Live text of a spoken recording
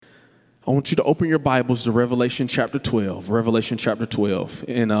I want you to open your Bibles to Revelation chapter 12, Revelation chapter 12.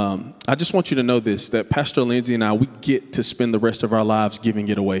 And I just want you to know this, that Pastor Lindsay and I, we get to spend the rest of our lives giving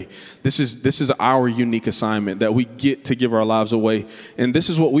it away. This is our unique assignment, that we get to give our lives away. And this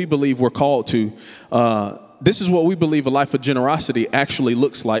is what we believe we're called to. This is what we believe a life of generosity actually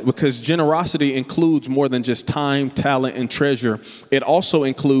looks like, because generosity includes more than just time, talent, and treasure. It also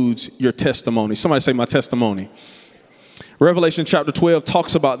includes your testimony. Somebody say, my testimony. Revelation chapter 12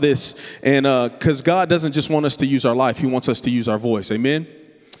 talks about this, and because God doesn't just want us to use our life, he wants us to use our voice. Amen?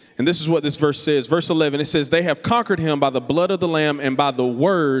 And this is what this verse says. Verse 11, it says, they have conquered him by the blood of the Lamb and by the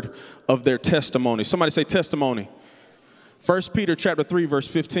word of their testimony. Somebody say testimony. 1 Peter chapter 3, verse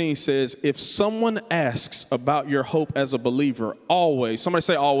 15 says, if someone asks about your hope as a believer, always, somebody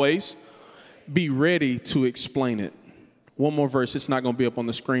say always, be ready to explain it. One more verse. It's not going to be up on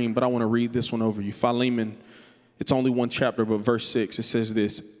the screen, but I want to read this one over you. Philemon. It's only one chapter, but verse 6, it says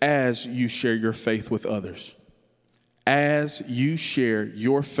this, as you share your faith with others. As you share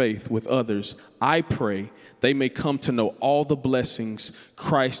your faith with others, I pray they may come to know all the blessings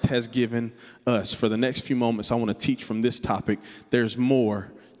Christ has given us. For the next few moments, I want to teach from this topic. There's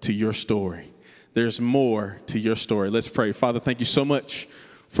more to your story. There's more to your story. Let's pray. Father, thank you so much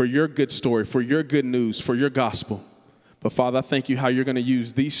for your good story, for your good news, for your gospel. But Father, I thank you how you're going to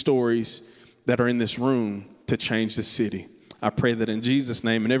use these stories that are in this room to change the city. I pray that in Jesus'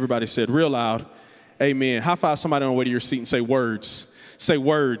 name, and everybody said real loud, amen. High five somebody on the way to your seat and say words. Say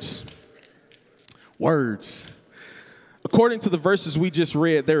words. Words. According to the verses we just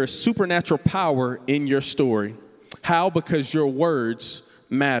read, there is supernatural power in your story. How? Because your words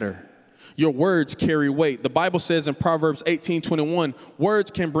matter. Your words carry weight. The Bible says in Proverbs 18:21,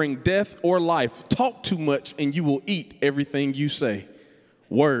 words can bring death or life. Talk too much and you will eat everything you say.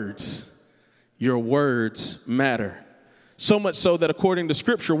 Words. Your words matter. So much so that according to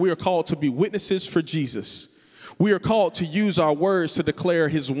Scripture, we are called to be witnesses for Jesus. We are called to use our words to declare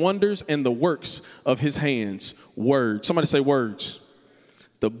his wonders and the works of his hands. Words. Somebody say words.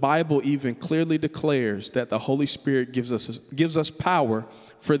 The Bible even clearly declares that the Holy Spirit gives us power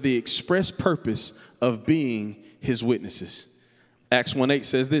for the express purpose of being his witnesses. Acts 1:8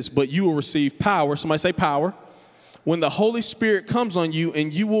 says this, but you will receive power. Somebody say power. When the Holy Spirit comes on you,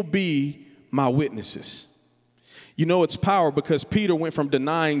 and you will be my witnesses. You know it's power because Peter went from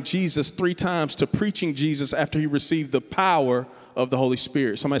denying Jesus 3 times to preaching Jesus after he received the power of the Holy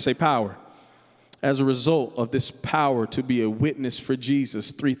Spirit. Somebody say power. As a result of this power to be a witness for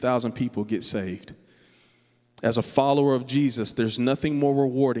Jesus, 3,000 people get saved. As a follower of Jesus, there's nothing more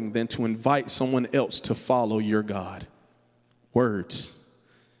rewarding than to invite someone else to follow your God. Words.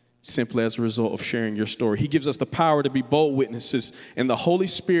 Simply as a result of sharing your story. He gives us the power to be bold witnesses, and the Holy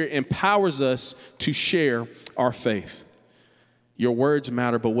Spirit empowers us to share our faith. Your words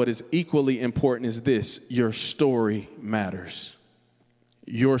matter, but what is equally important is this: your story matters.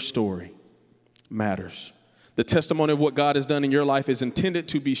 Your story matters. The testimony of what God has done in your life is intended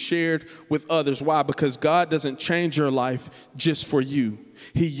to be shared with others. Why? Because God doesn't change your life just for you.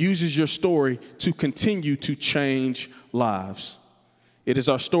 He uses your story to continue to change lives. It is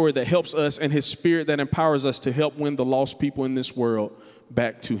our story that helps us, and his spirit that empowers us to help win the lost people in this world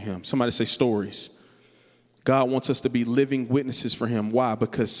back to him. Somebody say stories. God wants us to be living witnesses for him. Why?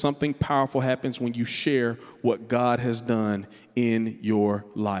 Because something powerful happens when you share what God has done in your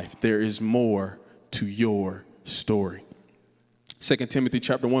life. There is more to your story. 2 Timothy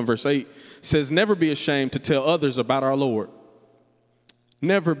chapter 1, verse 8 says, never be ashamed to tell others about our Lord.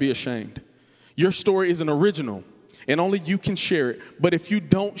 Never be ashamed. Your story is an original, and only you can share it. But if you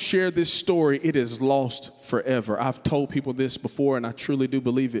don't share this story, it is lost forever. I've told people this before, and I truly do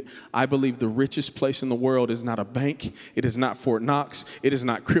believe it. I believe the richest place in the world is not a bank. It is not Fort Knox. It is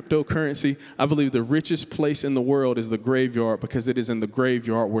not cryptocurrency. I believe the richest place in the world is the graveyard, because it is in the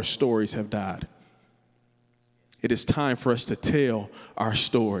graveyard where stories have died. It is time for us to tell our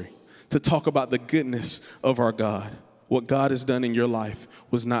story, to talk about the goodness of our God. What God has done in your life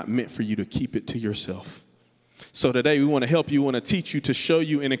was not meant for you to keep it to yourself. So today we want to help you, we want to teach you, to show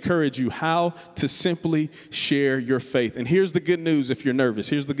you and encourage you how to simply share your faith. And here's the good news if you're nervous.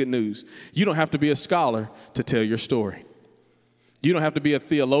 Here's the good news. You don't have to be a scholar to tell your story. You don't have to be a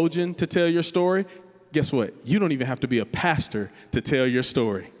theologian to tell your story. Guess what? You don't even have to be a pastor to tell your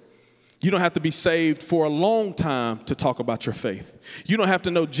story. You don't have to be saved for a long time to talk about your faith. You don't have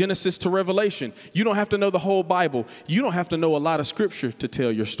to know Genesis to Revelation. You don't have to know the whole Bible. You don't have to know a lot of scripture to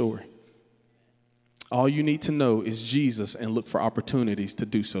tell your story. All you need to know is Jesus and look for opportunities to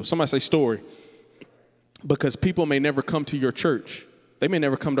do so. Somebody say story. Because people may never come to your church. They may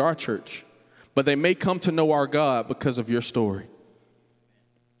never come to our church. But they may come to know our God because of your story.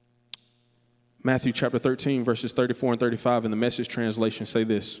 Matthew chapter 13, verses 34 and 35 in the Message translation say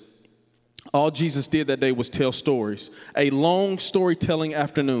this. All Jesus did that day was tell stories, a long storytelling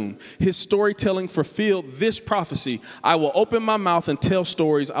afternoon. His storytelling fulfilled this prophecy. I will open my mouth and tell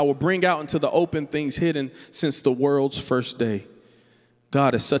stories. I will bring out into the open things hidden since the world's first day.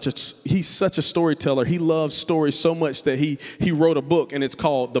 God is he's such a storyteller. He loves stories so much that he wrote a book, and it's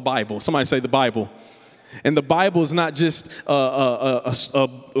called the Bible. Somebody say the Bible. And the Bible is not just a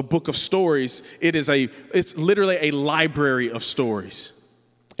book of stories. It's literally a library of stories.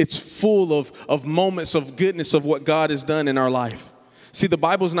 It's full of moments of goodness of what God has done in our life. See, the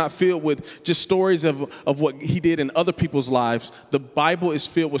Bible is not filled with just stories of what he did in other people's lives. The Bible is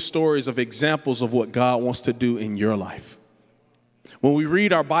filled with stories of examples of what God wants to do in your life. When we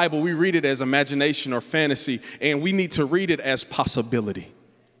read our Bible, we read it as imagination or fantasy, and we need to read it as possibility.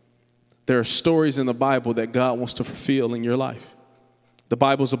 There are stories in the Bible that God wants to fulfill in your life. The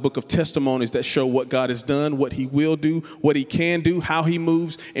Bible is a book of testimonies that show what God has done, what he will do, what he can do, how he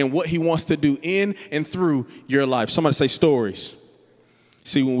moves, and what he wants to do in and through your life. Somebody say stories.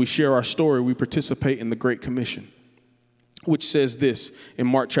 See, when we share our story, we participate in the Great Commission, which says this in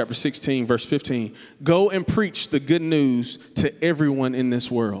Mark chapter 16, verse 15. Go and preach the good news to everyone in this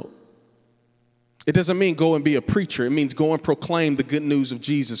world. It doesn't mean go and be a preacher. It means go and proclaim the good news of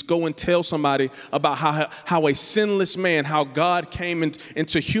Jesus. Go and tell somebody about how a sinless man, how God came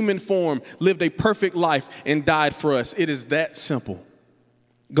into human form, lived a perfect life, and died for us. It is that simple.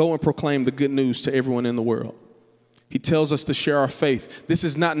 Go and proclaim the good news to everyone in the world. He tells us to share our faith. This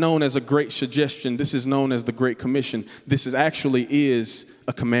is not known as a great suggestion. This is known as the Great Commission. This is actually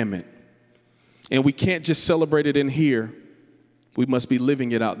a commandment. And we can't just celebrate it in here. We must be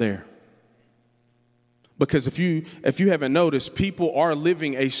living it out there. Because if you haven't noticed, people are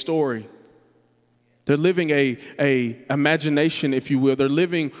living a story. They're living a imagination, if you will. They're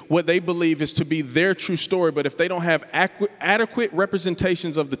living what they believe is to be their true story. But if they don't have adequate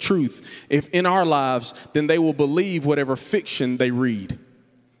representations of the truth, if in our lives, then they will believe whatever fiction they read.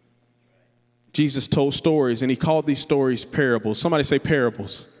 Jesus told stories, and he called these stories parables. Somebody say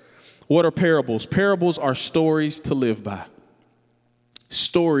parables. What are parables? Parables are stories to live by.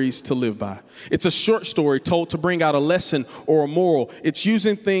 Stories to live by. It's a short story told to bring out a lesson or a moral. It's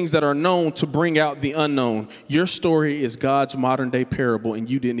using things that are known to bring out the unknown. Your story is God's modern day parable, and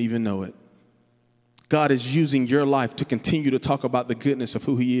you didn't even know it. God is using your life to continue to talk about the goodness of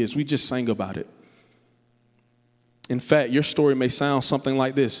who he is. We just sang about it. In fact, your story may sound something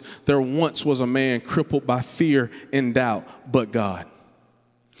like this. There once was a man crippled by fear and doubt, but God.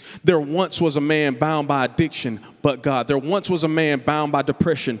 There once was a man bound by addiction, but God. There once was a man bound by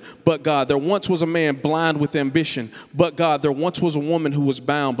depression, but God. There once was a man blind with ambition, but God. There once was a woman who was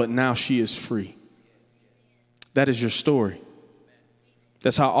bound, but now she is free. That is your story.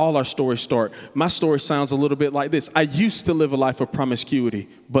 That's how all our stories start. My story sounds a little bit like this. I used to live a life of promiscuity,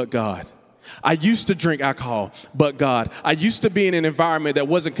 but God. I used to drink alcohol, but God. I used to be in an environment that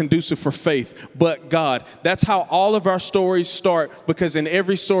wasn't conducive for faith, but God. That's how all of our stories start, because in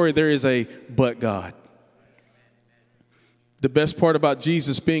every story there is a but God. The best part about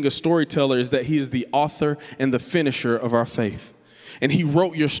Jesus being a storyteller is that he is the author and the finisher of our faith. And he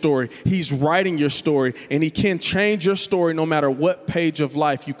wrote your story. He's writing your story, and he can change your story no matter what page of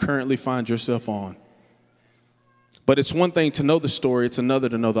life you currently find yourself on. But it's one thing to know the story. It's another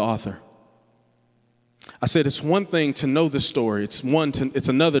to know the author. I said it's one thing to know the story. It's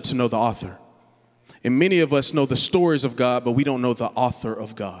another to know the author. And many of us know the stories of God, but we don't know the author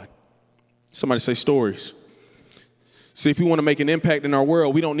of God. Somebody say stories. See, if we want to make an impact in our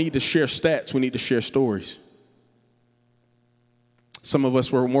world, we don't need to share stats. We need to share stories. Some of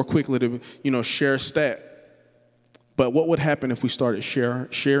us were more quickly to, share a stat. But what would happen if we started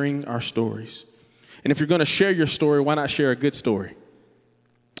sharing our stories? And if you're going to share your story, why not share a good story?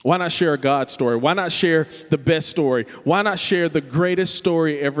 Why not share a God story? Why not share the best story? Why not share the greatest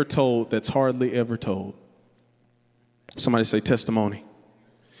story ever told that's hardly ever told? Somebody say testimony.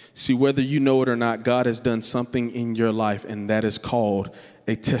 See, whether you know it or not, God has done something in your life, and that is called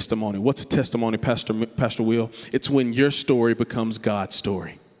a testimony. What's a testimony, Pastor Will? It's when your story becomes God's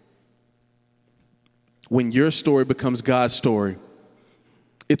story. When your story becomes God's story.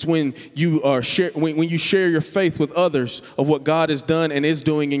 It's when you when you share your faith with others of what God has done and is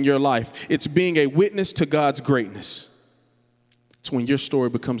doing in your life. It's being a witness to God's greatness. It's when your story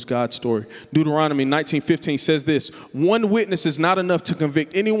becomes God's story. Deuteronomy 19:15 says this: one witness is not enough to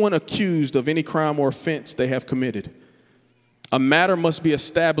convict anyone accused of any crime or offense they have committed. A matter must be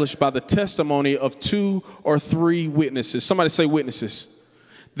established by the testimony of 2 or 3 witnesses. Somebody say witnesses.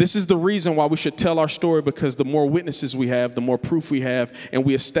 This is the reason why we should tell our story, because the more witnesses we have, the more proof we have, and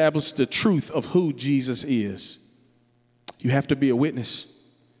we establish the truth of who Jesus is. You have to be a witness.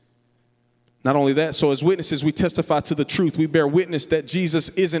 Not only that, so as witnesses, we testify to the truth. We bear witness that Jesus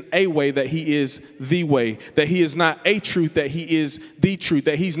isn't a way, that he is the way, that he is not a truth, that he is the truth,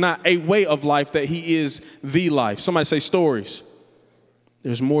 that he's not a way of life, that he is the life. Somebody say stories.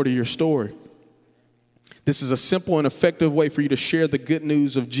 There's more to your story. This is a simple and effective way for you to share the good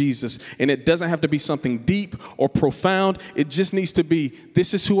news of Jesus. And it doesn't have to be something deep or profound. It just needs to be,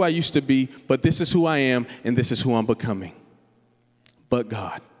 this is who I used to be, but this is who I am, and this is who I'm becoming. But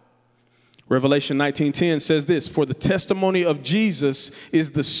God. Revelation 19:10 says this, for the testimony of Jesus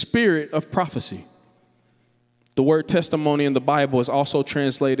is the spirit of prophecy. The word testimony in the Bible is also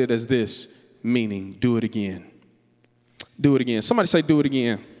translated as this, meaning do it again. Do it again. Somebody say do it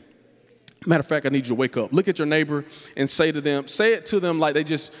again. Matter of fact, I need you to wake up. Look at your neighbor and say it to them like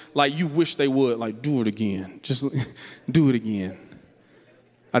like you wish they would, like do it again. Just do it again.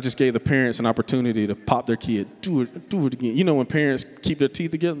 I just gave the parents an opportunity to pop their kid. Do it again. You know when parents keep their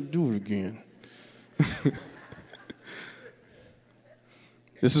teeth together? Do it again.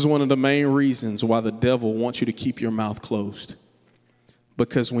 This is one of the main reasons why the devil wants you to keep your mouth closed.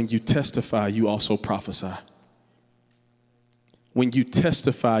 Because when you testify, you also prophesy. When you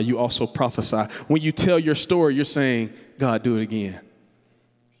testify, you also prophesy. When you tell your story, you're saying, God, do it again.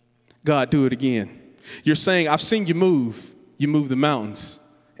 God, do it again. You're saying, I've seen you move. You move the mountains.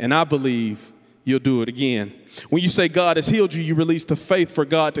 And I believe you'll do it again. When you say God has healed you, you release the faith for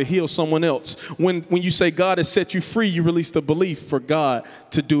God to heal someone else. When you say God has set you free, you release the belief for God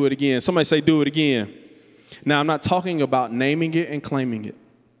to do it again. Somebody say, do it again. Now, I'm not talking about naming it and claiming it.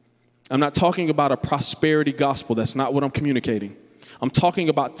 I'm not talking about a prosperity gospel. That's not what I'm communicating. I'm talking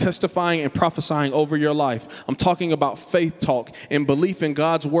about testifying and prophesying over your life. I'm talking about faith talk and belief in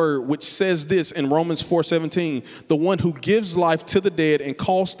God's word, which says this in Romans 4:17, the one who gives life to the dead and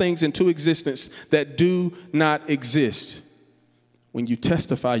calls things into existence that do not exist. When you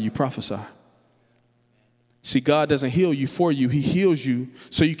testify, you prophesy. See, God doesn't heal you for you. He heals you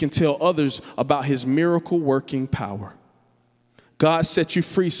so you can tell others about his miracle working power. God set you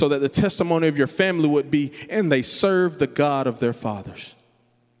free so that the testimony of your family would be, and they serve the God of their fathers.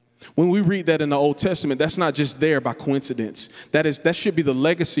 When we read that in the Old Testament, that's not just there by coincidence. That should be the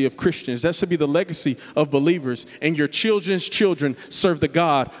legacy of Christians. That should be the legacy of believers. And your children's children serve the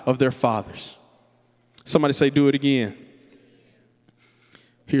God of their fathers. Somebody say, do it again.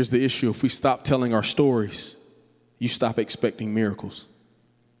 Here's the issue. If we stop telling our stories, you stop expecting miracles.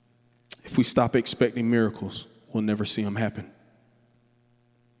 If we stop expecting miracles, we'll never see them happen.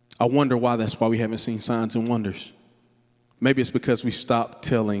 I wonder why that's why we haven't seen signs and wonders. Maybe it's because we stopped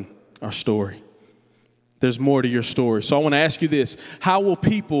telling our story. There's more to your story. So I want to ask you this. How will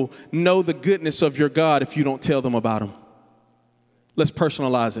people know the goodness of your God if you don't tell them about him? Let's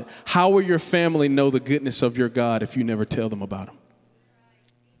personalize it. How will your family know the goodness of your God if you never tell them about him?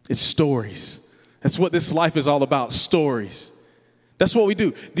 It's stories. That's what this life is all about, stories. That's what we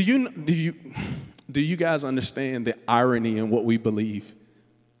do. Do you guys understand the irony in what we believe?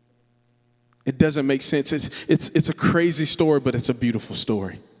 It doesn't make sense. It's a crazy story, but it's a beautiful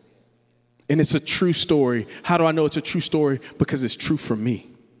story. And it's a true story. How do I know it's a true story? Because it's true for me.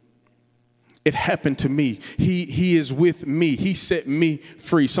 It happened to me. He is with me. He set me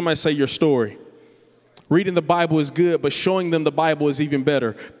free. Somebody say your story. Reading the Bible is good, but showing them the Bible is even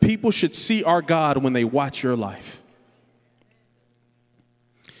better. People should see our God when they watch your life.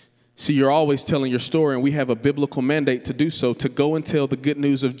 See, you're always telling your story, and we have a biblical mandate to do so, to go and tell the good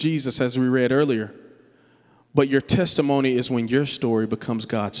news of Jesus, as we read earlier. But your testimony is when your story becomes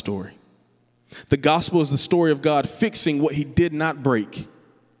God's story. The gospel is the story of God fixing what he did not break.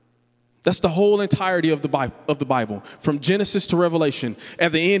 That's the whole entirety of the Bible, from Genesis to Revelation.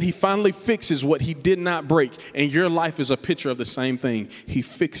 At the end, he finally fixes what he did not break, and your life is a picture of the same thing. He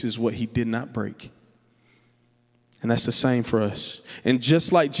fixes what he did not break. And that's the same for us. And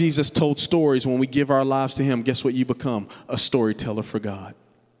just like Jesus told stories when we give our lives to him, guess what you become? A storyteller for God.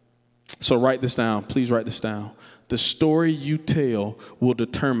 So write this down. Please write this down. The story you tell will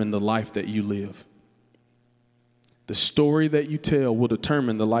determine the life that you live. The story that you tell will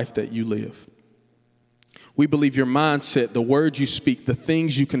determine the life that you live. We believe your mindset, the words you speak, the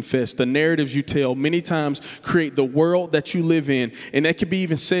things you confess, the narratives you tell many times create the world that you live in. And that can be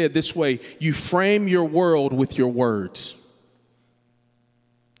even said this way. You frame your world with your words.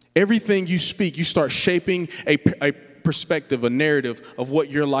 Everything you speak, you start shaping a perspective, a narrative of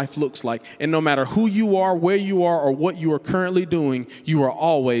what your life looks like. And no matter who you are, where you are, or what you are currently doing, you are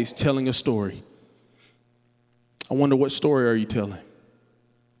always telling a story. I wonder, what story are you telling?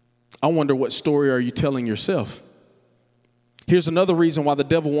 I wonder, what story are you telling yourself? Here's another reason why the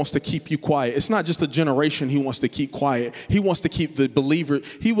devil wants to keep you quiet. It's not just a generation he wants to keep quiet. He wants to keep the believer.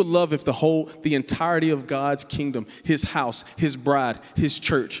 He would love if the entirety of God's kingdom, his house, his bride, his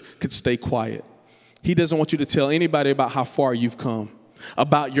church could stay quiet. He doesn't want you to tell anybody about how far you've come,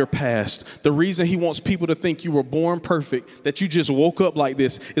 about your past. The reason he wants people to think you were born perfect, that you just woke up like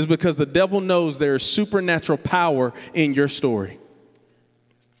this, is because the devil knows there is supernatural power in your story.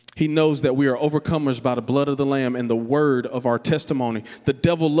 He knows that we are overcomers by the blood of the Lamb and the word of our testimony. The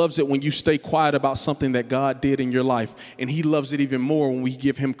devil loves it when you stay quiet about something that God did in your life. And he loves it even more when we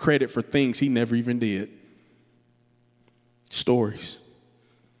give him credit for things he never even did. Stories.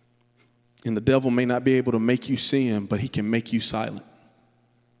 And the devil may not be able to make you see him, but he can make you silent.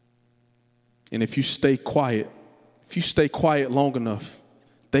 And if you stay quiet long enough,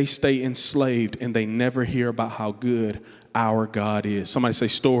 they stay enslaved and they never hear about how good our God is. Somebody say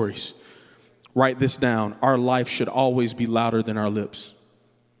stories. Write this down. Our life should always be louder than our lips.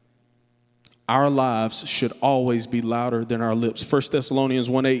 Our lives should always be louder than our lips. 1 Thessalonians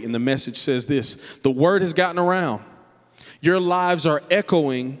 1:8 in the Message says this: the word has gotten around. Your lives are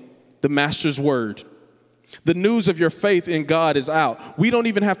echoing the Master's word. The news of your faith in God is out. We don't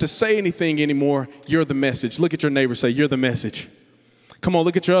even have to say anything anymore. You're the message. Look at your neighbor, say, you're the message. Come on,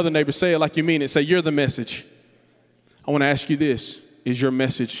 look at your other neighbor, say it like you mean it. Say, you're the message. I want to ask you this. Is your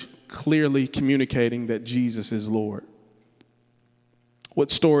message clearly communicating that Jesus is Lord?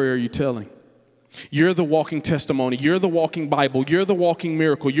 What story are you telling? You're the walking testimony. You're the walking Bible. You're the walking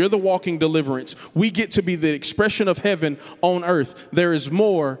miracle. You're the walking deliverance. We get to be the expression of heaven on earth. There is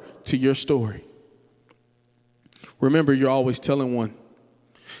more to your story. Remember, you're always telling one.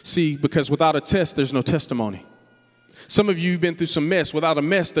 See, because without a test, there's no testimony. Some of you have been through some mess. Without a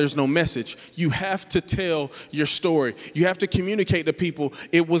mess, there's no message. You have to tell your story. You have to communicate to people,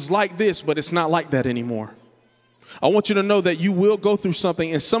 it was like this, but it's not like that anymore. I want you to know that you will go through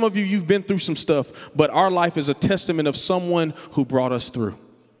something, and some of you, you've been through some stuff, but our life is a testament of someone who brought us through.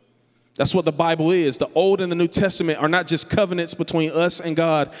 That's what the Bible is. The Old and the New Testament are not just covenants between us and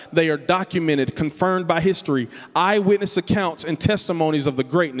God. They are documented, confirmed by history, eyewitness accounts and testimonies of the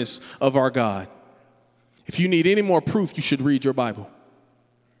greatness of our God. If you need any more proof, you should read your Bible.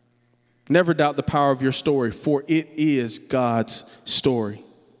 Never doubt the power of your story, for it is God's story.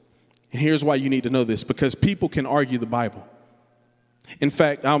 And here's why you need to know this, because people can argue the Bible. In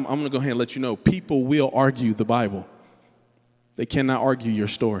fact, I'm going to go ahead and let you know, people will argue the Bible. They cannot argue your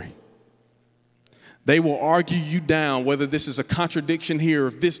story. They will argue you down, whether this is a contradiction here,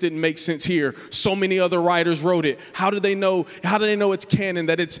 if this didn't make sense here. So many other writers wrote it. How do they know it's canon,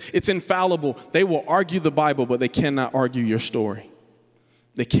 that it's infallible? They will argue the Bible, but they cannot argue your story.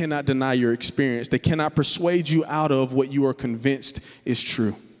 They cannot deny your experience. They cannot persuade you out of what you are convinced is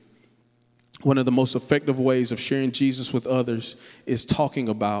true. One of the most effective ways of sharing Jesus with others is talking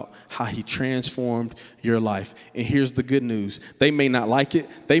about how he transformed your life. And here's the good news. They may not like it.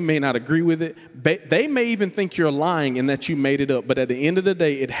 They may not agree with it. They may even think you're lying and that you made it up. But at the end of the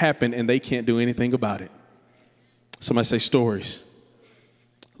day, it happened and they can't do anything about it. Somebody say stories.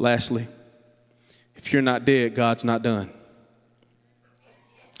 Lastly, if you're not dead, God's not done.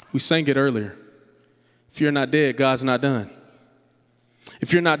 We sang it earlier. If you're not dead, God's not done.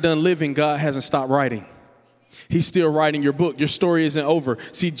 If you're not done living, God hasn't stopped writing. He's still writing your book. Your story isn't over.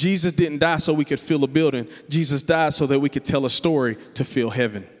 See, Jesus didn't die so we could fill a building. Jesus died so that we could tell a story to fill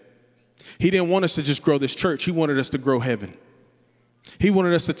heaven. He didn't want us to just grow this church. He wanted us to grow heaven. He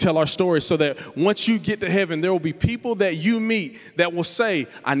wanted us to tell our story so that once you get to heaven, there will be people that you meet that will say,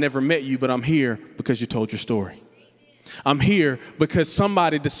 I never met you, but I'm here because you told your story. I'm here because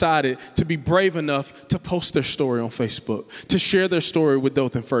somebody decided to be brave enough to post their story on Facebook, to share their story with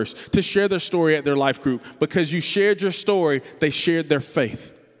Dothan First, to share their story at their life group. Because you shared your story, they shared their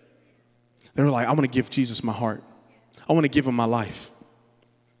faith. They were like, I want to give Jesus my heart. I want to give him my life.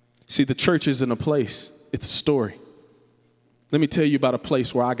 See, the church isn't a place. It's a story. Let me tell you about a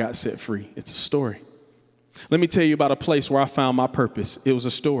place where I got set free. It's a story. Let me tell you about a place where I found my purpose. It was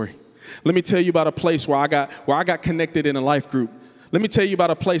a story. Let me tell you about a place where I got connected in a life group. Let me tell you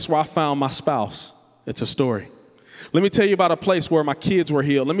about a place where I found my spouse. It's a story. Let me tell you about a place where my kids were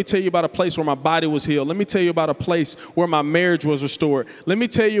healed. Let me tell you about a place where my body was healed. Let me tell you about a place where my marriage was restored. Let me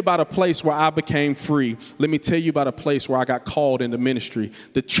tell you about a place where I became free. Let me tell you about a place where I got called into ministry.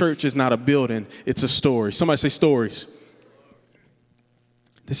 The church is not a building. It's a story. Somebody say stories.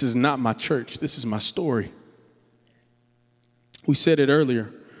 This is not my church. This is my story. We said it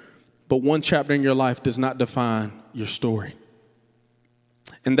earlier. But one chapter in your life does not define your story.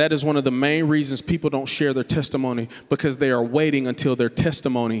 And that is one of the main reasons people don't share their testimony, because they are waiting until their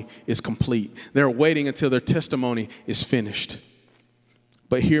testimony is complete. They're waiting until their testimony is finished.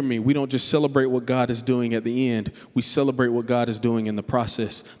 But hear me, we don't just celebrate what God is doing at the end. We celebrate what God is doing in the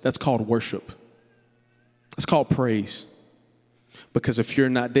process. That's called worship. That's called praise. Because if you're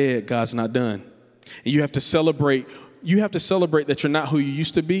not dead, God's not done. And you have to celebrate that you're not who you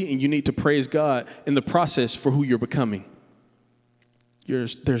used to be, and you need to praise God in the process for who you're becoming.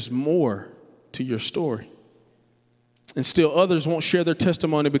 There's more to your story. And still others won't share their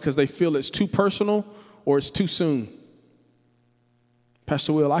testimony because they feel it's too personal or it's too soon.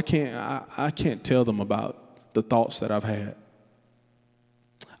 Pastor Will, I can't tell them about the thoughts that I've had.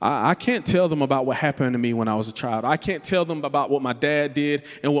 I can't tell them about what happened to me when I was a child. I can't tell them about what my dad did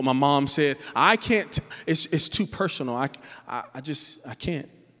and what my mom said. I can't. It's too personal. I can't.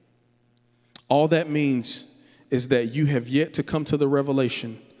 All that means is that you have yet to come to the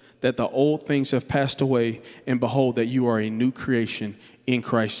revelation that the old things have passed away, and behold, that you are a new creation in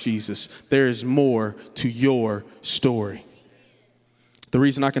Christ Jesus. There is more to your story. The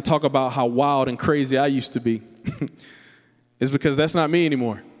reason I can talk about how wild and crazy I used to be is because that's not me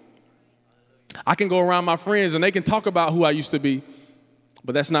anymore. I can go around my friends and they can talk about who I used to be,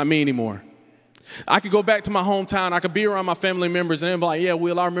 but that's not me anymore. I could go back to my hometown. I could be around my family members and they'll be like, yeah,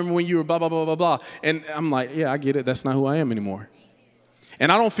 Will, I remember when you were blah, blah, blah, blah, blah. And I'm like, yeah, I get it. That's not who I am anymore.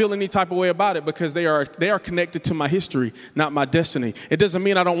 And I don't feel any type of way about it because they are connected to my history, not my destiny. It doesn't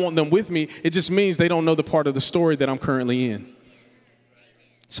mean I don't want them with me. It just means they don't know the part of the story that I'm currently in.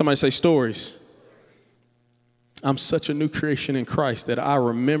 Somebody say stories. I'm such a new creation in Christ that I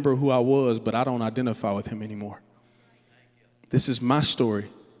remember who I was, but I don't identify with him anymore. This is my story.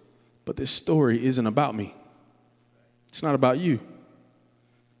 But this story isn't about me. It's not about you.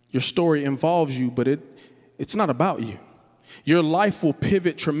 Your story involves you, but it's not about you. Your life will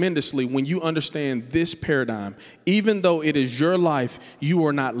pivot tremendously when you understand this paradigm. Even though it is your life, you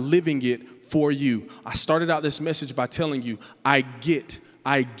are not living it for you. I started out this message by telling you, I get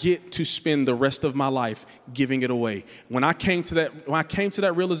to spend the rest of my life giving it away. When I came to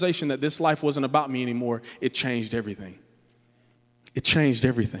that realization that this life wasn't about me anymore, it changed everything. It changed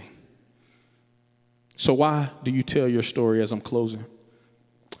everything. So why do you tell your story as I'm closing?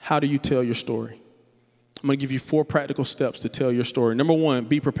 How do you tell your story? I'm going to give you 4 practical steps to tell your story. Number 1,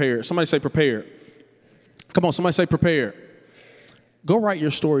 be prepared. Somebody say prepared. Come on, somebody say prepared. Go write your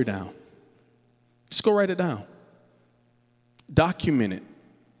story down. Just go write it down. Document it.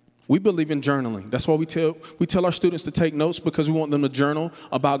 We believe in journaling. That's why we tell our students to take notes, because we want them to journal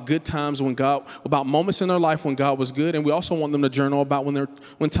about good times about moments in their life when God was good, and we also want them to journal about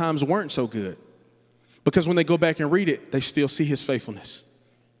when times weren't so good. Because when they go back and read it, they still see his faithfulness.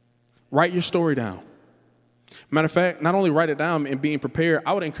 Write your story down. Matter of fact, not only write it down and being prepared,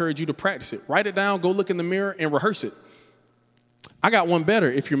 I would encourage you to practice it. Write it down, go look in the mirror and rehearse it. I got one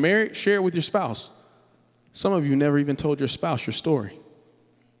better. If you're married, share it with your spouse. Some of you never even told your spouse your story.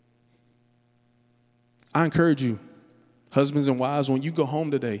 I encourage you, husbands and wives, when you go home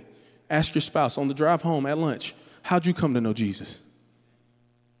today, ask your spouse on the drive home at lunch, how'd you come to know Jesus?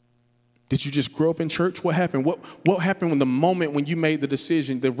 Did you just grow up in church? What happened? What happened when the moment when you made the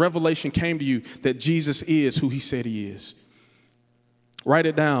decision, the revelation came to you that Jesus is who he said he is? Write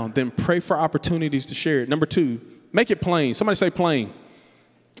it down, then pray for opportunities to share it. Number 2, make it plain. Somebody say plain.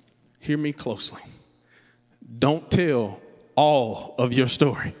 Hear me closely. Don't tell all of your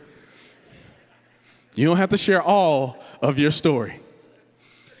story. You don't have to share all of your story.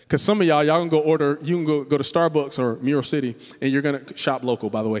 Because some of y'all can go order, you can go to Starbucks or Mural City, and you're going to shop local,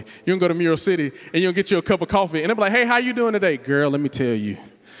 by the way. You can go to Mural City, and you'll get you a cup of coffee, and they'll be like, hey, how you doing today? Girl, let me tell you.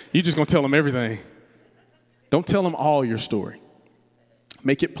 You're just going to tell them everything. Don't tell them all your story.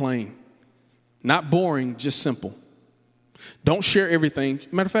 Make it plain. Not boring, just simple. Don't share everything.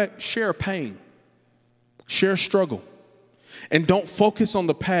 Matter of fact, share pain. Share struggle. And don't focus on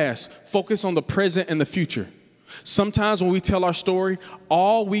the past. Focus on the present and the future. Sometimes when we tell our story,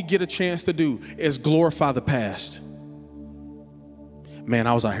 all we get a chance to do is glorify the past. Man,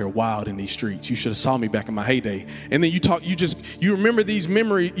 I was out here wild in these streets. You should have saw me back in my heyday. And then you remember these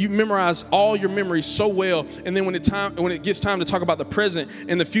memories, you memorize all your memories so well. And then when it gets time to talk about the present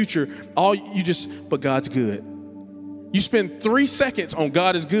and the future, but God's good. You spend 3 seconds on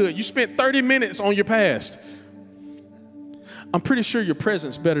God is good. You spent 30 minutes on your past. I'm pretty sure your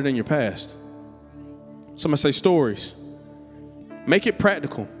present's better than your past. Somebody say stories. Make it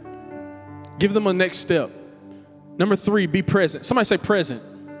practical. Give them a next step. Number 3, be present. Somebody say present.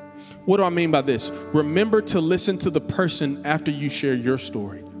 What do I mean by this? Remember to listen to the person after you share your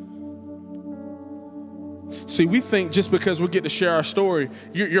story. See, we think just because we get to share our story,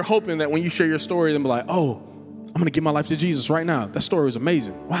 you're hoping that when you share your story, they'll be like, oh, I'm going to give my life to Jesus right now. That story was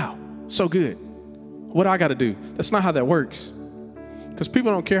amazing. Wow, so good. What do I got to do? That's not how that works. Because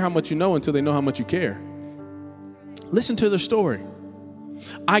people don't care how much you know until they know how much you care. Listen to their story.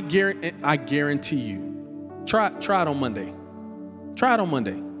 I guarantee you. Try it on Monday. Try it on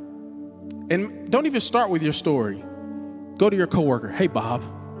Monday. And don't even start with your story. Go to your coworker. Hey, Bob.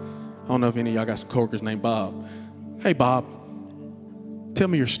 I don't know if any of y'all got some coworkers named Bob. Hey, Bob. Tell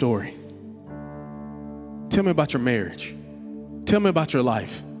me your story. Tell me about your marriage. Tell me about your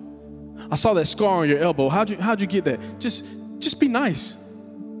life. I saw that scar on your elbow. How'd you get that? Just be nice,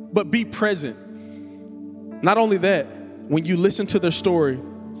 but be present. Not only that, when you listen to their story,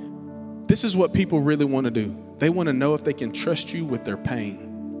 this is what people really want to do. They want to know if they can trust you with their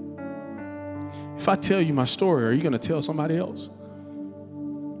pain. If I tell you my story, are you going to tell somebody else?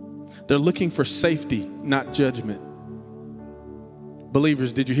 They're looking for safety, not judgment.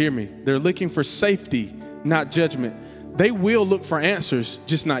 Believers, did you hear me? They're looking for safety, not judgment. They will look for answers,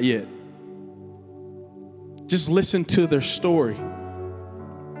 just not yet. Just listen to their story.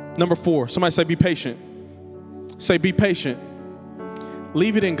 Number 4, somebody say be patient. Say be patient.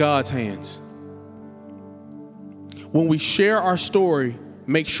 Leave it in God's hands. When we share our story,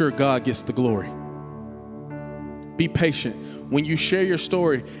 make sure God gets the glory. Be patient. When you share your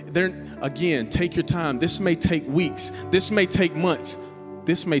story, again, take your time. This may take weeks. This may take months.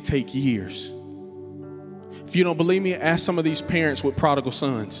 This may take years. If you don't believe me, ask some of these parents with prodigal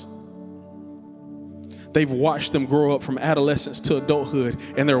sons. They've watched them grow up from adolescence to adulthood,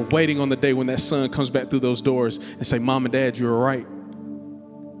 and they're waiting on the day when that son comes back through those doors and say, Mom and Dad, you were right.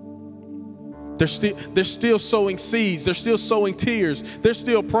 They're still sowing seeds. They're still sowing tears. They're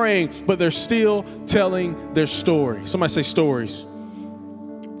still praying, but they're still telling their story. Somebody say stories.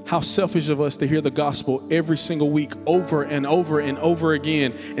 How selfish of us to hear the gospel every single week over and over and over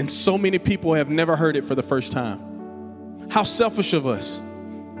again. And so many people have never heard it for the first time. How selfish of us.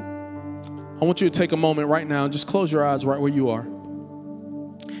 I want you to take a moment right now and just close your eyes right where you are.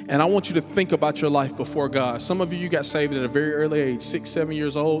 And I want you to think about your life before God. Some of you got saved at a very early age, 6, 7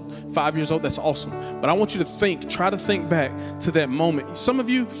 years old, 5 years old. That's awesome. But I want you to try to think back to that moment. Some of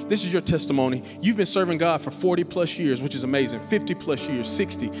you, this is your testimony. You've been serving God for 40 plus years, which is amazing. 50 plus years,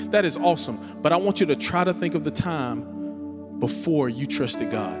 60. That is awesome. But I want you to try to think of the time before you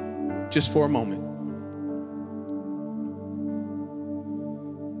trusted God, just for a moment.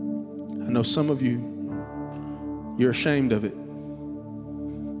 I know some of you, you're ashamed of it.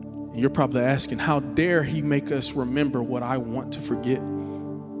 You're probably asking, how dare he make us remember what I want to forget?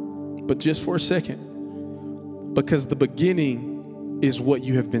 But just for a second, because the beginning is what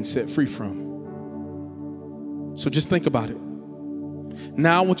you have been set free from. So just think about it.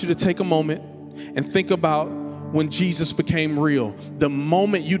 Now I want you to take a moment and think about when Jesus became real. The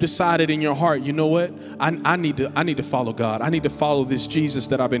moment you decided in your heart, you know what? I need to follow God. I need to follow this Jesus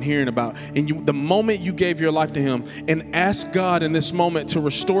that I've been hearing about. And the moment you gave your life to him and ask God in this moment to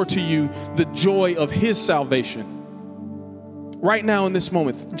restore to you the joy of his salvation. Right now in this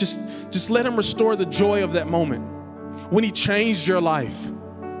moment, just let him restore the joy of that moment when he changed your life.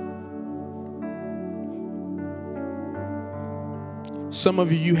 Some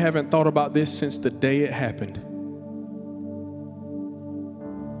of you haven't thought about this since the day it happened.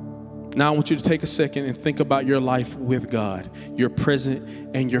 Now I want you to take a second and think about your life with God, your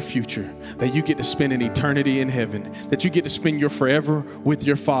present and your future, that you get to spend an eternity in heaven, that you get to spend your forever with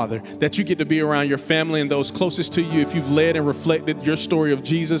your Father, that you get to be around your family and those closest to you. If you've led and reflected your story of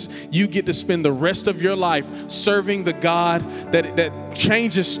Jesus, you get to spend the rest of your life serving the God that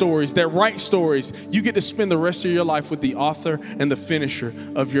changes stories, that writes stories. You get to spend the rest of your life with the author and the finisher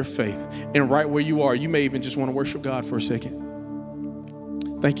of your faith. And right where you are, you may even just want to worship God for a second.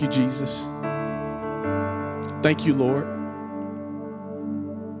 Thank you, Jesus. Thank you, Lord.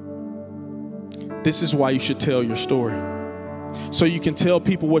 This is why you should tell your story. So you can tell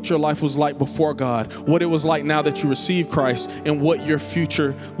people what your life was like before God, what it was like now that you received Christ, and what your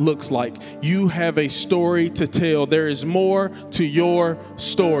future looks like. You have a story to tell. There is more to your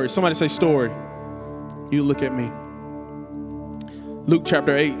story. Somebody say story. You look at me. Luke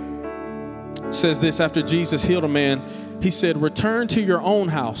chapter 8 says this: after Jesus healed a man, he said, return to your own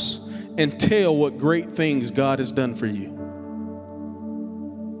house and tell what great things God has done for you.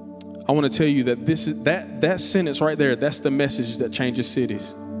 I want to tell you that that sentence right there, that's the message that changes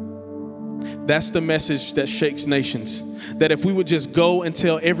cities. That's the message that shakes nations. That if we would just go and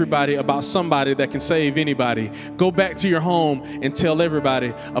tell everybody about somebody that can save anybody, go back to your home and tell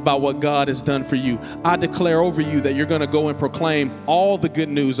everybody about what God has done for you. I declare over you that you're going to go and proclaim all the good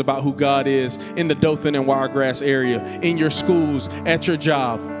news about who God is in the Dothan and Wiregrass area, in your schools, at your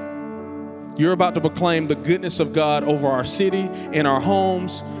job. You're about to proclaim the goodness of God over our city, in our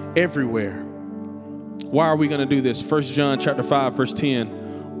homes, everywhere. Why are we going to do this? 1 John chapter 5, verse 10.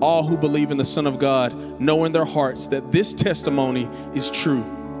 All who believe in the Son of God know in their hearts that this testimony is true.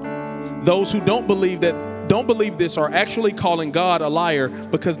 Those who don't believe this are actually calling God a liar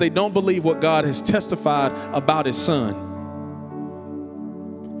because they don't believe what God has testified about his Son.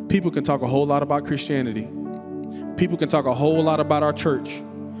 People can talk a whole lot about Christianity. People can talk a whole lot about our church.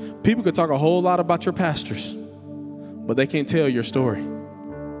 People can talk a whole lot about your pastors, but they can't tell your story.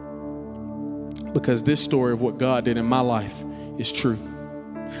 Because this story of what God did in my life is true.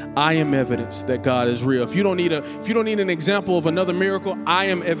 I am evidence that God is real. If you don't need an example of another miracle, I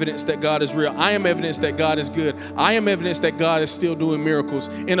am evidence that God is real. I am evidence that God is good. I am evidence that God is still doing miracles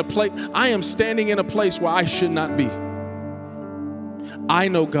in a place. I am standing in a place where I should not be. I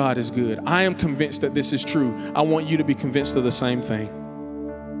know God is good. I am convinced that this is true. I want you to be convinced of the same thing.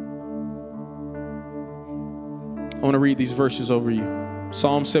 I want to read these verses over you.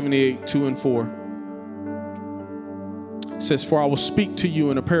 Psalm 78, 2 and 4. Says, for I will speak to you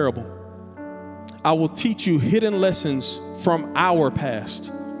in a parable. I will teach you hidden lessons from our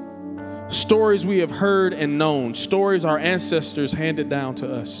past. Stories we have heard and known. Stories our ancestors handed down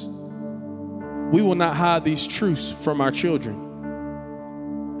to us. We will not hide these truths from our children.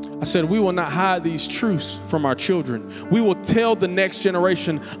 I said, we will not hide these truths from our children. We will tell the next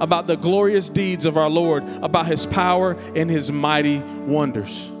generation about the glorious deeds of our Lord, about his power and his mighty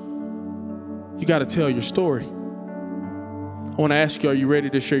wonders. You got to tell your story. I want to ask you, are you ready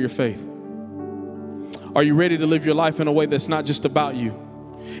to share your faith? Are you ready to live your life in a way that's not just about you?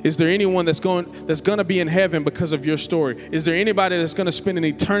 Is there anyone that's going to be in heaven because of your story? Is there anybody that's going to spend an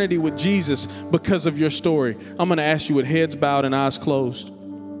eternity with Jesus because of your story? I'm going to ask you with heads bowed and eyes closed.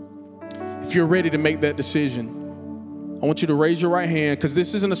 If you're ready to make that decision, I want you to raise your right hand, because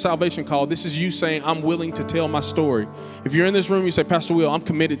this isn't a salvation call. This is you saying, I'm willing to tell my story. If you're in this room, you say, Pastor Will, I'm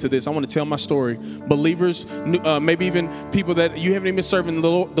committed to this. I want to tell my story. Believers, maybe even people that you haven't even been serving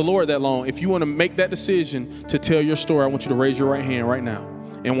the Lord that long. If you want to make that decision to tell your story, I want you to raise your right hand right now.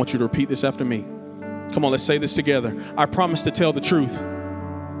 And I want you to repeat this after me. Come on, let's say this together. I promise to tell the truth,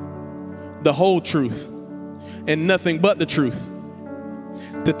 the whole truth, and nothing but the truth.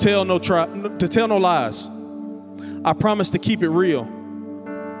 To tell no lies. I promise to keep it real,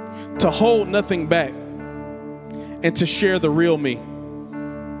 to hold nothing back, and to share the real me.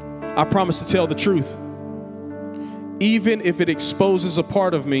 I promise to tell the truth, even if it exposes a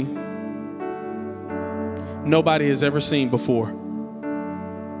part of me nobody has ever seen before.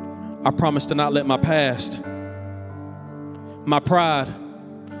 I promise to not let my past, my pride,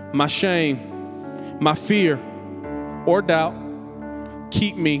 my shame, my fear, or doubt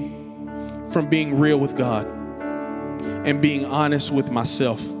keep me from being real with God and being honest with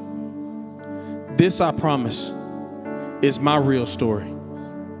myself. This, I promise, is my real story.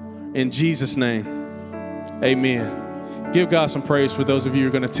 In Jesus' name, amen. Give God some praise for those of you who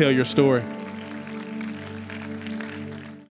are going to tell your story.